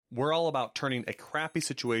We're all about turning a crappy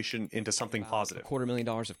situation into something positive.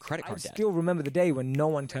 $250,000 of credit card debt. I still remember the day when no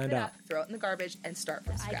one turned up. Throw it in the garbage and start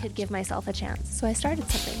from scratch. I could give myself a chance, so I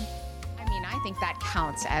started something. I mean, I think that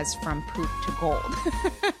counts as from poop to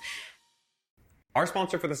gold. Our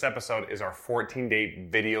sponsor for this episode is our 14-day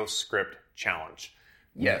video script challenge.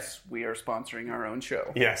 Yes, we are sponsoring our own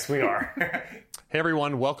show. Yes, we are. Hey,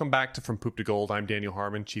 everyone. Welcome back to From Poop to Gold. I'm Daniel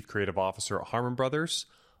Harmon, Chief Creative Officer at Harmon Brothers.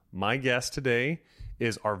 My guest today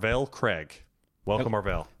is Arvel Craig. Welcome,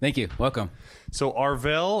 Arvel. Thank you. Welcome. So,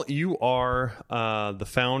 Arvel, you are the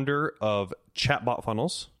founder of Chatbot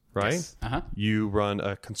Funnels, right? Yes. Uh-huh. You run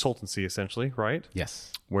a consultancy, essentially, right?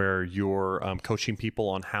 Yes. Where you're coaching people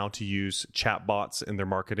on how to use chatbots in their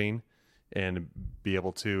marketing and be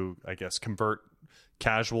able to, I guess, convert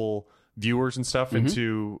casual viewers and stuff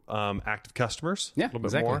into active customers. Yeah, a little bit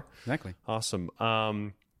exactly. more. Exactly.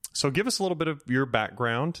 Awesome. So give us a little bit of your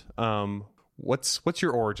background. What's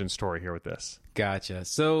your origin story here with this? Gotcha.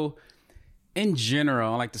 So in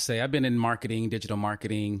general, I like to say I've been in marketing, digital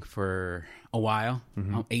marketing for a while,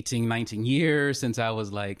 18, 19 years since I was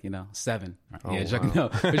 7. Right? Oh, Yeah, wow. no.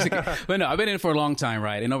 But no, I've been in it for a long time,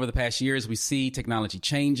 right? And over the past years, we see technology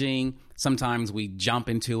changing. Sometimes we jump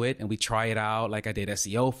into it and we try it out. Like I did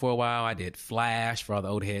SEO for a while. I did Flash for all the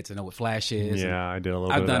old heads to know what Flash is. Yeah, I did a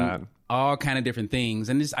little I've bit of done that. all kind of different things.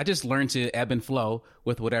 And I just learned to ebb and flow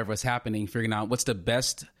with whatever's happening, figuring out what's the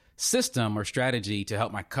best system or strategy to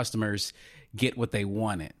help my customers get what they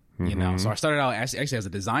wanted. You know, so I started out actually as a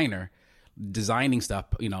designer, designing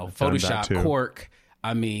stuff, Photoshop, Quark,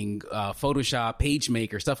 Photoshop,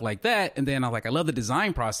 PageMaker, stuff like that. And then I was like, I love the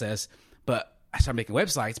design process, but I started making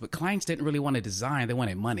websites, but clients didn't really want to design. They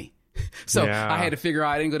wanted money. So I had to figure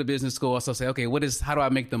out, I didn't go to business school. So I say, okay, how do I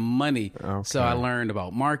make the money? Okay. So I learned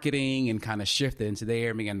about marketing and kind of shifted into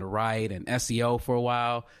there, began to write and SEO for a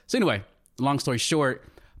while. So anyway, long story short,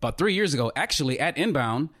 about 3 years ago, actually at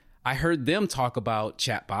Inbound, I heard them talk about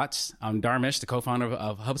chatbots. Dharmesh, the co-founder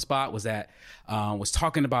of HubSpot, was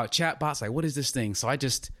talking about chatbots. Like, what is this thing? So I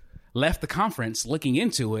just left the conference looking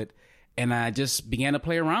into it, and I just began to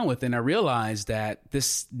play around with it. And I realized that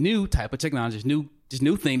this new type of technology, this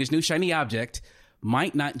new shiny object,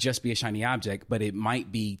 might not just be a shiny object, but it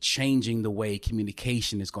might be changing the way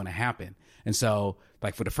communication is going to happen. And so,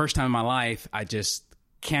 for the first time in my life, I just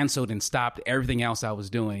canceled and stopped everything else I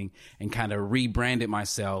was doing and kind of rebranded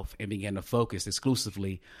myself and began to focus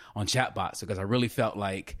exclusively on chatbots, because I really felt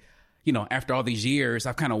like, after all these years,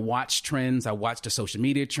 I've kind of watched trends. I watched the social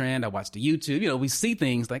media trend. I watched the YouTube. We see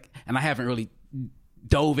things and I haven't really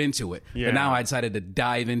dove into it. Yeah. But now I decided to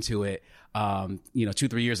dive into it,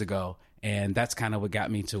 2-3 years ago. And that's kind of what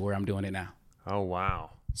got me to where I'm doing it now. Oh,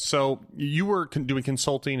 wow. So you were doing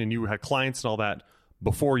consulting and you had clients and all that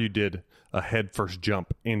before you did a head first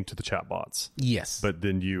jump into the chatbots. Yes. But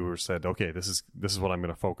then you said, okay, this is what I'm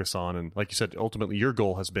going to focus on. And like you said, ultimately your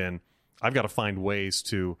goal has been, I've got to find ways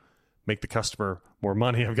to make the customer more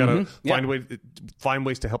money. I've got to find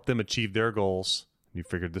ways to help them achieve their goals. And you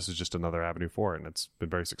figured this is just another avenue for it, and it's been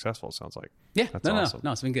very successful, it sounds like. Yeah. That's awesome.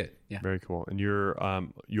 No, it's been good. Yeah. Very cool. And you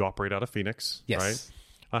operate out of Phoenix, yes.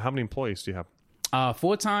 right? How many employees do you have?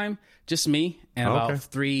 Full-time, just me and about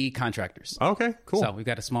 3 contractors. Okay, cool. So we've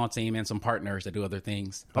got a small team and some partners that do other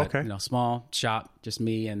things. But, small shop, just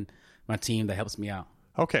me and my team that helps me out.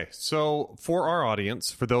 Okay, so for our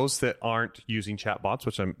audience, for those that aren't using chatbots,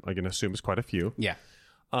 which I'm going to assume is quite a few. Yeah.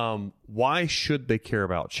 Why should they care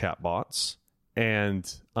about chatbots? And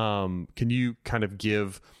can you kind of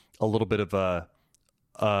give a little bit of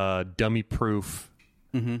a dummy-proof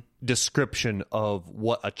description of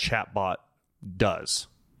what a chatbot does?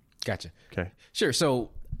 Gotcha. Okay. Sure.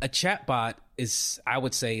 So a chatbot is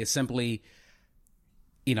simply,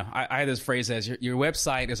 I have this phrase as your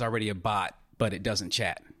website is already a bot, but it doesn't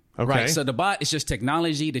chat. Okay. Right. So the bot is just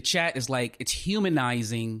technology. The chat is it's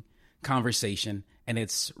humanizing conversation, and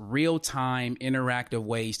it's real-time interactive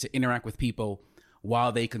ways to interact with people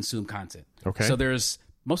while they consume content. Okay. So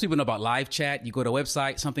most people know about live chat. You go to a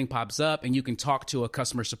website, something pops up, and you can talk to a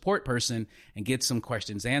customer support person and get some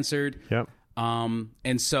questions answered. Yep.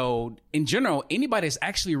 And so in general, anybody that's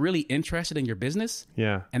actually really interested in your business,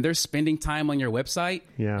 and they're spending time on your website,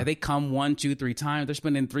 and they come 1, 2, 3 times, they're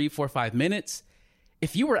spending 3, 4, 5 minutes.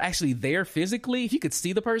 If you were actually there physically, if you could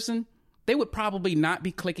see the person, they would probably not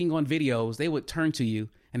be clicking on videos. They would turn to you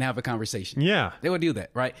and have a conversation. Yeah. They would do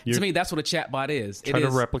that, right? To me, that's what a chatbot is. Try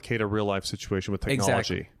to replicate a real life situation with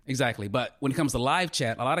technology. Exactly. But when it comes to live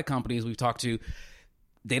chat, a lot of companies we've talked to,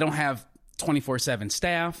 they don't have 24/7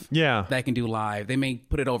 staff that can do live. They may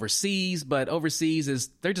put it overseas, but overseas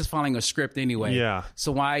they're just following a script anyway. Yeah.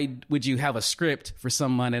 So why would you have a script for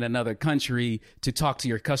someone in another country to talk to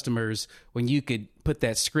your customers when you could put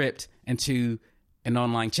that script into an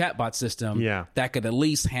online chatbot system that could at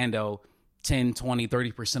least handle 10, 20,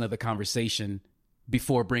 30% of the conversation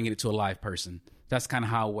before bringing it to a live person? That's kind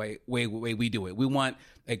of how way we do it. We want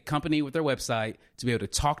a company with their website to be able to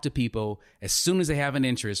talk to people as soon as they have an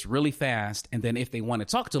interest really fast. And then if they want to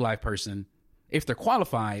talk to a live person, if they're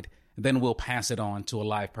qualified, then we'll pass it on to a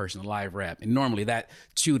live person, a live rep. And normally that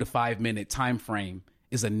 2 to 5 minute time frame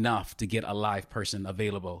is enough to get a live person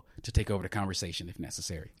available to take over the conversation if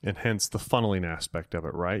necessary. And hence the funneling aspect of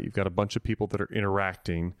it, right? You've got a bunch of people that are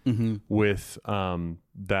interacting with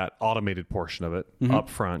that automated portion of it up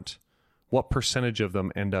front. What percentage of them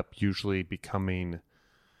end up usually becoming,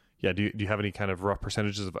 do you have any kind of rough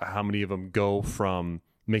percentages of how many of them go from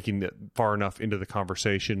making it far enough into the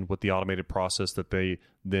conversation with the automated process that they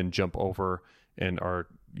then jump over and are,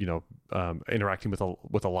 interacting with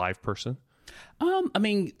a live person? I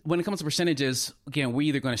mean, when it comes to percentages, again, we're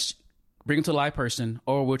either going to bring them to a live person,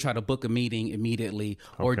 or we'll try to book a meeting immediately,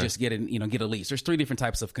 or just get a lead. There's 3 different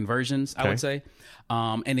types of conversions, I would say.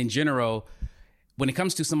 And in general, when it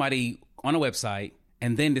comes to somebody on a website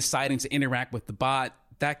and then deciding to interact with the bot,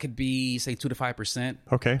 that could be, say, 2 to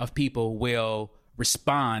 5% of people will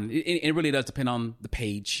respond. It really does depend on the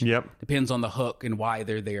page. Depends on the hook and why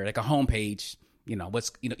they're there. Like a home page, you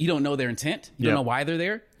don't know their intent. You don't know why they're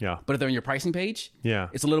there. But if they're on your pricing page,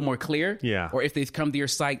 it's a little more clear. Or if they've come to your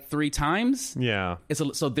site 3 times,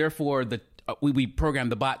 so therefore we program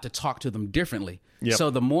the bot to talk to them differently.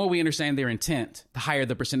 So the more we understand their intent, the higher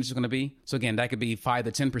the percentage is going to be. So again, that could be 5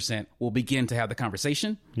 to 10%. We'll begin to have the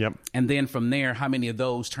conversation. And then from there, how many of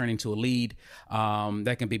those turn into a lead?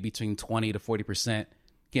 That can be between 20 to 40%.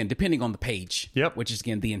 Again, depending on the page, which is,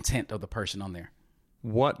 again, the intent of the person on there.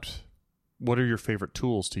 What are your favorite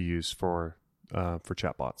tools to use for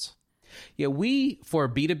chatbots? For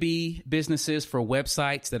B2B businesses, for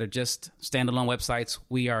websites that are just standalone websites,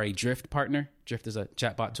 we are a Drift partner. Drift is a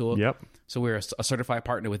chatbot tool. So we're a certified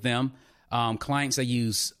partner with them. Clients that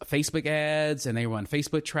use Facebook ads and they run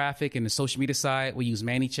Facebook traffic and the social media side, we use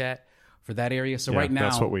ManyChat for that area. So right now,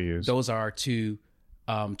 that's what we use. Those are our 2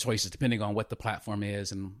 choices, depending on what the platform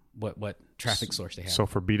is and what traffic source they have. So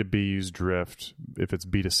for B2B, use Drift. If it's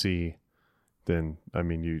B2C, then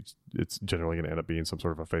it's generally going to end up being some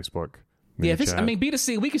sort of a Facebook. If it's,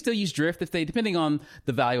 B2C, we can still use Drift depending on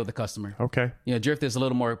the value of the customer. Drift is a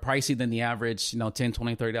little more pricey than the average, $10,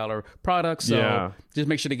 $20, $30 product. So just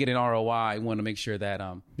make sure to get an ROI. We want to make sure that,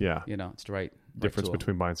 it's the right difference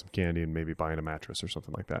between buying some candy and maybe buying a mattress or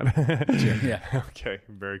something like that. Okay.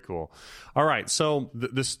 Very cool. All right. So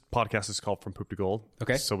this podcast is called From Poop to Gold.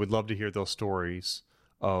 So we'd love to hear those stories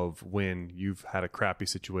of when you've had a crappy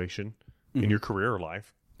situation in your career or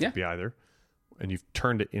life. Could be either. And you've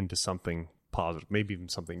turned it into something positive, maybe even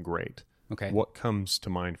something great. What comes to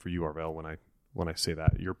mind for you, Arvel, when I say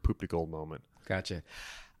that? Your poop to gold moment. Gotcha.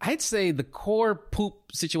 I'd say the core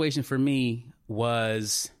poop situation for me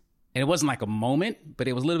was, and it wasn't like a moment, but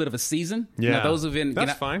it was a little bit of a season. Those have been...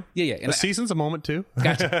 That's fine. And a season's a moment too.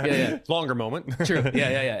 Gotcha. Longer moment. True.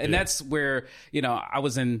 And that's where, I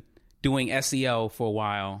was doing SEO for a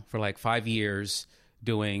while, for like 5 years, I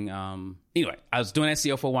was doing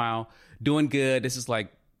SEO for a while, doing good. This is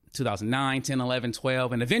like 2009, 10, 11,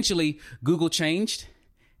 12. And eventually Google changed.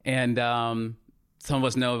 And some of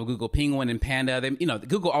us know Google Penguin and Panda.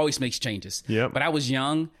 Google always makes changes. But I was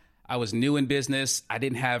young. I was new in business. I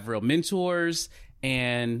didn't have real mentors.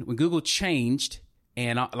 And when Google changed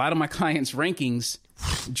and a lot of my clients' rankings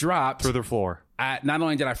dropped through the floor, not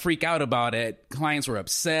only did I freak out about it, clients were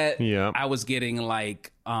upset. I was getting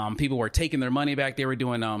people were taking their money back. They were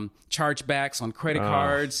doing chargebacks on credit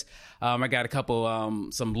cards. I got a couple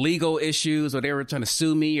some legal issues, or they were trying to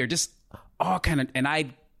sue me, or just all kind of. And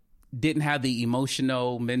I didn't have the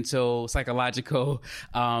emotional, mental, psychological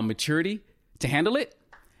maturity to handle it.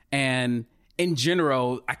 And in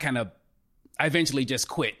general, I eventually just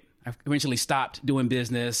quit. I eventually stopped doing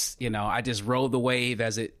business. I just rode the wave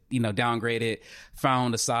as it, downgraded,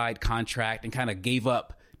 found a side contract, and kind of gave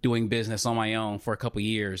up doing business on my own for a couple of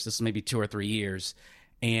years. This was maybe 2 or 3 years.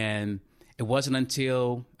 And it wasn't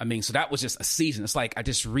until, so that was just a season. It's like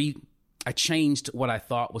I changed what I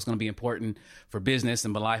thought was going to be important for business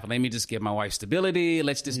and my life. Let me just give my wife stability.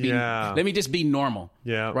 Let me just be normal.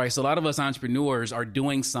 Right. So a lot of us entrepreneurs are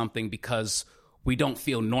doing something because we don't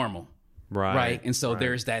feel normal. Right. And so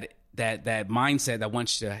there's that mindset that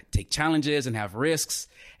wants you to take challenges and have risks,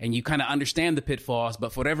 and you kind of understand the pitfalls.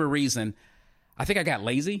 But for whatever reason, I think I got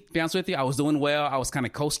lazy, to be honest with you. I was doing well. I was kind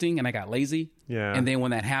of coasting and I got lazy. Yeah. And then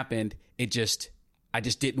when that happened, I just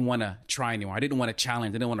didn't want to try anymore. I didn't want to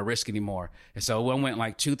challenge. I didn't want to risk anymore. And so I went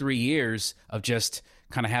like 2-3 years of just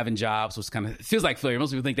kind of having jobs. Was kind of, it feels like failure.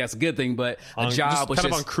 Most people think that's a good thing, but a job was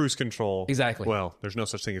kind of on cruise control. Exactly. Well, there's no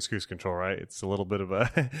such thing as cruise control, right? It's a little bit of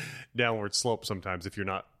a downward slope sometimes if you're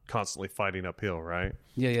not constantly fighting uphill, right?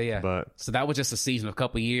 Yeah. But so that was just a season of a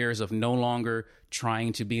couple of years of no longer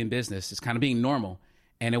trying to be in business. It's kind of being normal.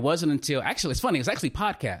 And it wasn't until, actually, it's funny, it's actually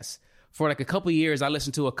podcasts. For like a couple of years, I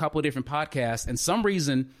listened to a couple of different podcasts. And some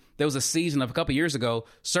reason, there was a season of a couple of years ago,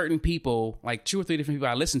 certain people, like 2 or 3 different people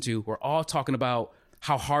I listened to, were all talking about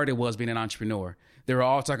how hard it was being an entrepreneur. They were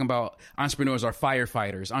all talking about entrepreneurs are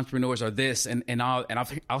firefighters, entrepreneurs are this and all. And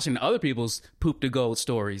I've seen other people's poop to gold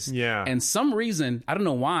stories. Yeah. And some reason, I don't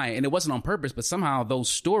know why, and it wasn't on purpose, but somehow those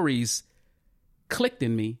stories clicked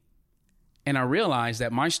in me. And I realized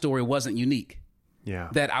that my story wasn't unique. yeah.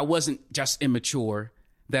 That I wasn't just immature,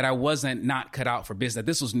 that I wasn't not cut out for business. That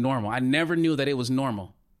this was normal. I never knew that it was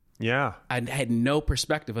normal. Yeah. I had no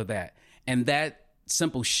perspective of that. And that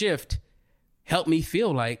simple shift helped me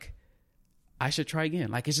feel like I should try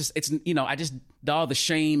again. Like I just, all the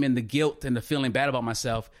shame and the guilt and the feeling bad about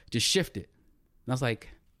myself just shifted. And I was like,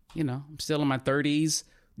 I'm still in my 30s,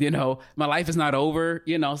 my life is not over.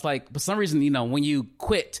 It's like, for some reason, when you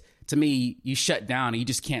quit, to me, you shut down and you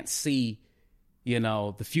just can't see,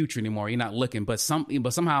 the future anymore. You're not looking, but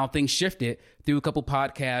somehow things shifted through a couple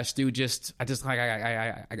podcasts,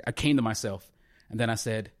 I came to myself, and then I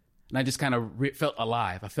said, and I just kind of felt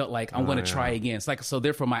alive. I felt like I'm going to try again. It's like, so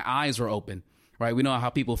therefore my eyes were open, right? We know how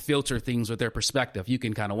people filter things with their perspective. You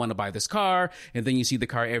can kind of want to buy this car, and then you see the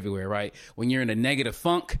car everywhere, right? When you're in a negative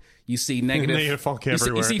funk, you see negative funk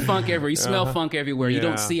everywhere. You see funk everywhere. You smell funk everywhere. You Yeah.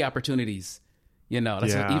 don't see opportunities.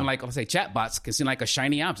 That's Yeah. even like, let's say, chatbots can seem like a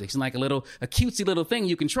shiny object. It seem like a cutesy little thing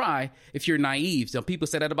you can try if you're naive. So people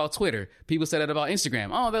say that about Twitter. People say that about Instagram.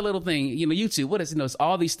 Oh, that little thing, YouTube. What is, it's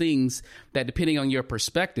all these things that, depending on your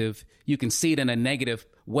perspective, you can see it in a negative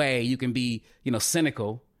way. You can be,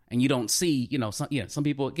 cynical, and you don't see, some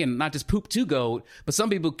people, again, not just poop to gold, but some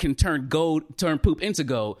people can turn poop into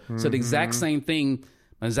gold. So the exact same thing,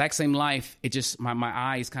 the exact same life, it just, my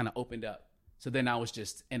eyes kind of opened up. So then I was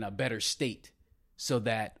just in a better state. So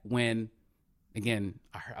that when, again,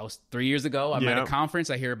 I was 3 years ago, I'm at a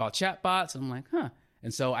conference, I hear about chatbots, and I'm like, huh.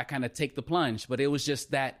 And so I kind of take the plunge. But it was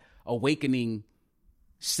just that awakening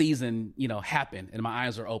season, happened, and my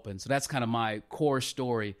eyes are open. So that's kind of my core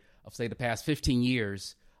story of, say, the past 15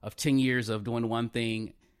 years, of 10 years of doing one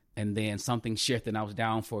thing, and then something shifted, and I was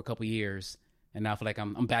down for a couple of years, and now I feel like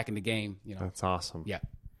I'm back in the game. That's awesome. Yeah.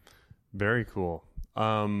 Very cool.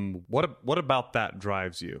 What about that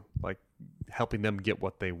drives you? Like, helping them get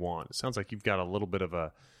what they want. It sounds like you've got a little bit of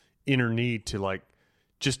a inner need to, like,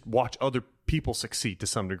 just watch other people succeed to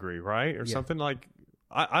some degree, right? Or something like,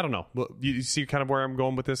 I don't know. You see kind of where I'm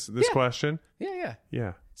going with this question?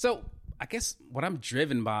 Yeah. So I guess what I'm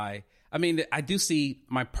driven by, I do see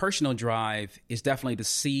my personal drive is definitely to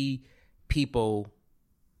see people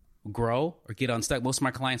grow or get unstuck. Most of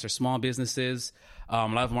my clients are small businesses. A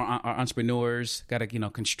lot of them are entrepreneurs. Got a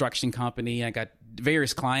construction company. I got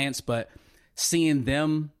various clients, but seeing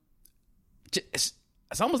them, it's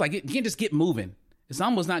almost like you can't just get moving. It's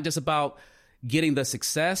almost not just about getting the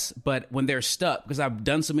success, but when they're stuck, because I've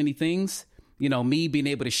done so many things, me being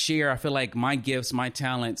able to share, I feel like my gifts, my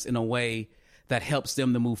talents in a way that helps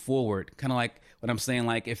them to move forward. Kind of like what I'm saying,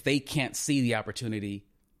 like if they can't see the opportunity,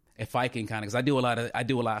 if I can because I do a lot,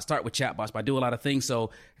 I start with chatbots, but I do a lot of things.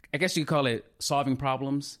 So I guess you could call it solving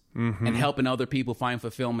problems and helping other people find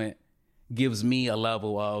fulfillment gives me a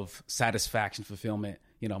level of satisfaction, fulfillment,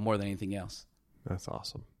 more than anything else. That's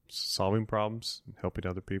awesome. Solving problems, helping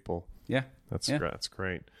other people. Yeah. That's great. That's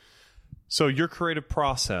great. So your creative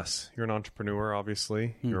process, you're an entrepreneur,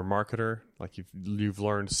 obviously. You're a marketer. Like you've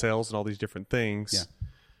learned sales and all these different things. Yeah.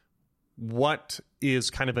 What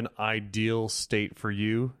is kind of an ideal state for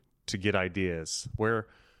you to get ideas?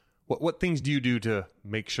 What things do you do to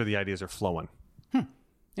make sure the ideas are flowing?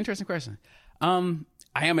 Interesting question.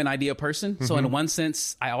 I am an idea person. So in one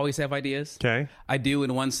sense, I always have ideas. Okay. I do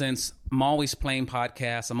in one sense. I'm always playing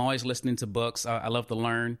podcasts. I'm always listening to books. I love to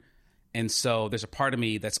learn. And so there's a part of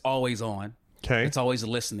me that's always on. Okay. It's always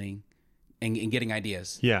listening and getting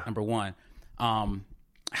ideas. Yeah. Number one.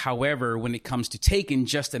 However, when it comes to taking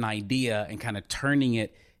just an idea and kind of turning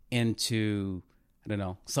it into,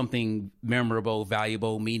 something memorable,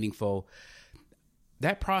 valuable, meaningful,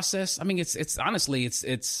 that process, it's honestly,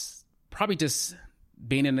 it's probably just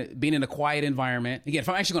being in a quiet environment. Again, if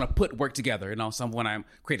I'm actually going to put work together, when I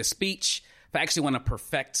create a speech, if I actually want to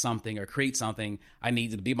perfect something or create something, I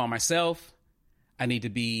need to be by myself. I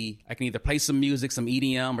can either play some music, some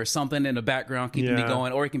EDM or something in the background, keeping me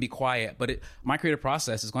going, or it can be quiet. But my creative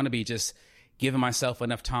process is going to be just giving myself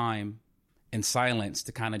enough time in silence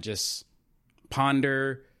to kind of just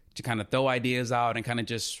ponder, to kind of throw ideas out and kind of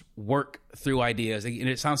just work through ideas. And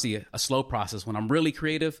it sounds like a slow process. When I'm really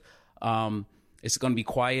creative, it's going to be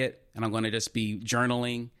quiet, and I'm going to just be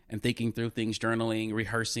journaling and thinking through things, journaling,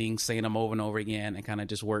 rehearsing, saying them over and over again, and kind of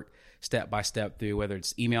just work step by step through, whether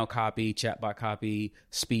it's email copy, chatbot copy,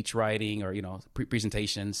 speech writing, or,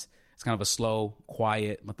 presentations. It's kind of a slow,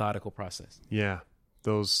 quiet, methodical process. Yeah.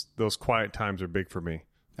 Those quiet times are big for me.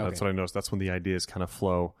 That's what I noticed. That's when the ideas kind of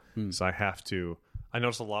flow. So I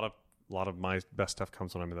notice a lot of my best stuff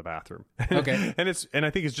comes when I'm in the bathroom. Okay. and I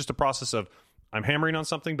think it's just a process of I'm hammering on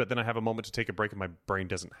something, but then I have a moment to take a break and my brain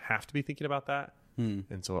doesn't have to be thinking about that.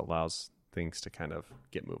 And so it allows things to kind of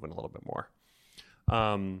get moving a little bit more.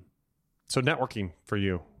 So networking for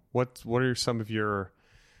you, what are some of your,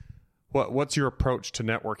 what's your approach to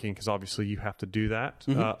networking? Because obviously you have to do that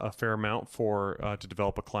a fair amount to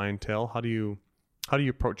develop a clientele. How do you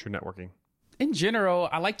approach your networking? In general,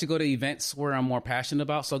 I like to go to events where I'm more passionate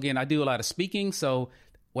about. So again, I do a lot of speaking. So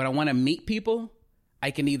when I want to meet people,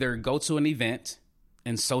 I can either go to an event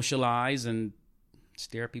and socialize and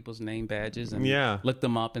stare at people's name badges and look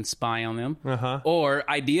them up and spy on them. Or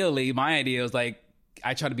ideally, my idea is like,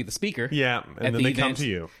 I try to be the speaker. Yeah, and then they come to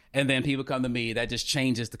you. And then people come to me. That just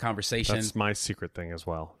changes the conversation. That's my secret thing as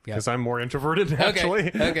well. Because I'm more introverted naturally.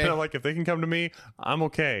 Okay. And like, if they can come to me, I'm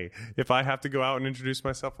okay. If I have to go out and introduce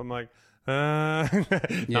myself, I'm like, not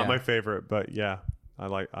my favorite. But yeah, I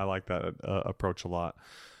like that approach a lot.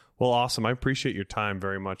 Well, awesome. I appreciate your time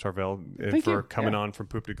very much, Arvel, for coming on from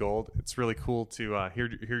Poop to Gold. It's really cool to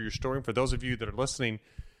hear your story. And for those of you that are listening,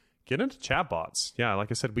 get into chatbots. Yeah,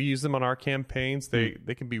 like I said, we use them on our campaigns. They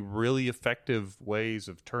can be really effective ways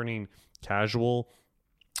of turning casual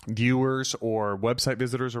viewers or website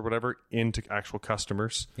visitors or whatever into actual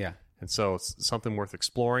customers. Yeah. And so it's something worth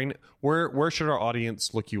exploring. Where should our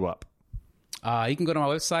audience look you up? You can go to my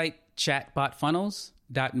website,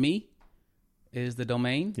 chatbotfunnels.me is the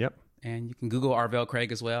domain. Yep. And you can Google Arvel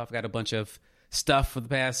Craig as well. I've got a bunch of stuff for the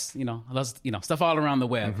past, stuff all around the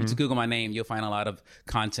web. If you just Google my name, you'll find a lot of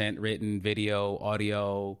content, written, video,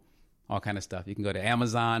 audio, all kind of stuff. You can go to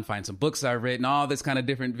Amazon, find some books I've written, all this kind of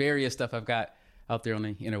different various stuff I've got out there on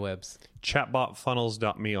the interwebs.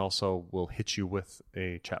 Chatbotfunnels.me also will hit you with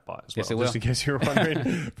a chatbot as well. Yes, it will. Just in case you were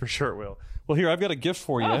wondering. For sure it will. Well, here, I've got a gift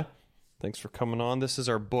for you. Thanks for coming on. This is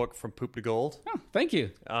our book, From Poop to Gold. Oh, thank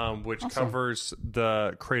you. Which covers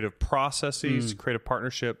the creative processes, creative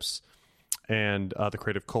partnerships, and the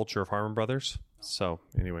creative culture of Harmon Brothers. So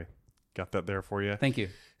anyway, got that there for you. Thank you.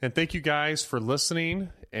 And thank you guys for listening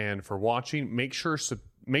and for watching. Make sure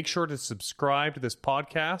to subscribe to this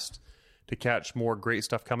podcast to catch more great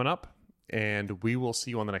stuff coming up. And we will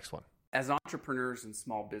see you on the next one. As entrepreneurs and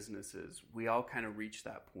small businesses, we all kind of reach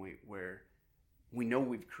that point where we know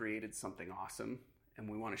we've created something awesome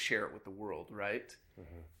and we want to share it with the world, right?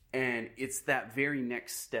 And it's that very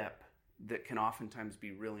next step that can oftentimes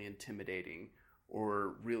be really intimidating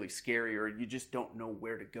or really scary, or you just don't know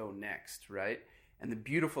where to go next, right? And the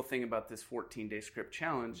beautiful thing about this 14-day script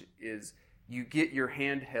challenge is you get your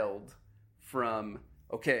hand held from,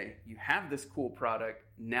 okay, you have this cool product,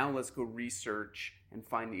 now let's go research and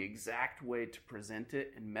find the exact way to present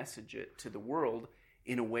it and message it to the world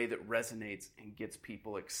in a way that resonates and gets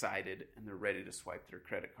people excited and they're ready to swipe their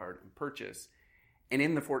credit card and purchase. And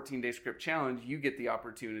in the 14-day script challenge, you get the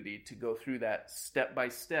opportunity to go through that step by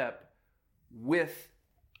step with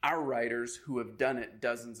our writers who have done it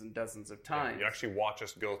dozens and dozens of times. You actually watch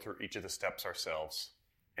us go through each of the steps ourselves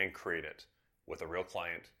and create it with a real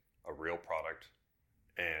client, a real product,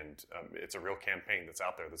 and it's a real campaign that's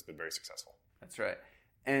out there that's been very successful. That's right.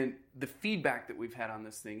 And the feedback that we've had on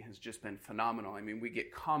this thing has just been phenomenal. I mean, we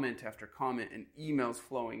get comment after comment and emails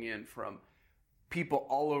flowing in from people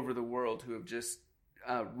all over the world who have just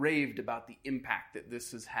raved about the impact that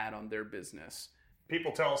this has had on their business.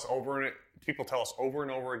 People tell us over and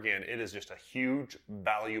over again, it is just a huge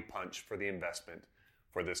value punch for the investment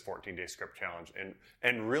for this 14-day script challenge,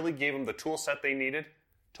 and really gave them the tool set they needed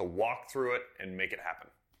to walk through it and make it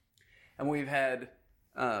happen. And we've had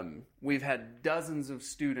dozens of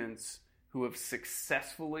students who have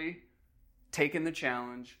successfully taken the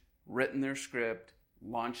challenge, written their script,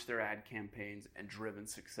 launched their ad campaigns, and driven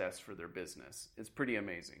success for their business. It's pretty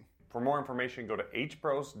amazing. For more information, go to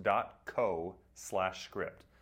hbros.co/script.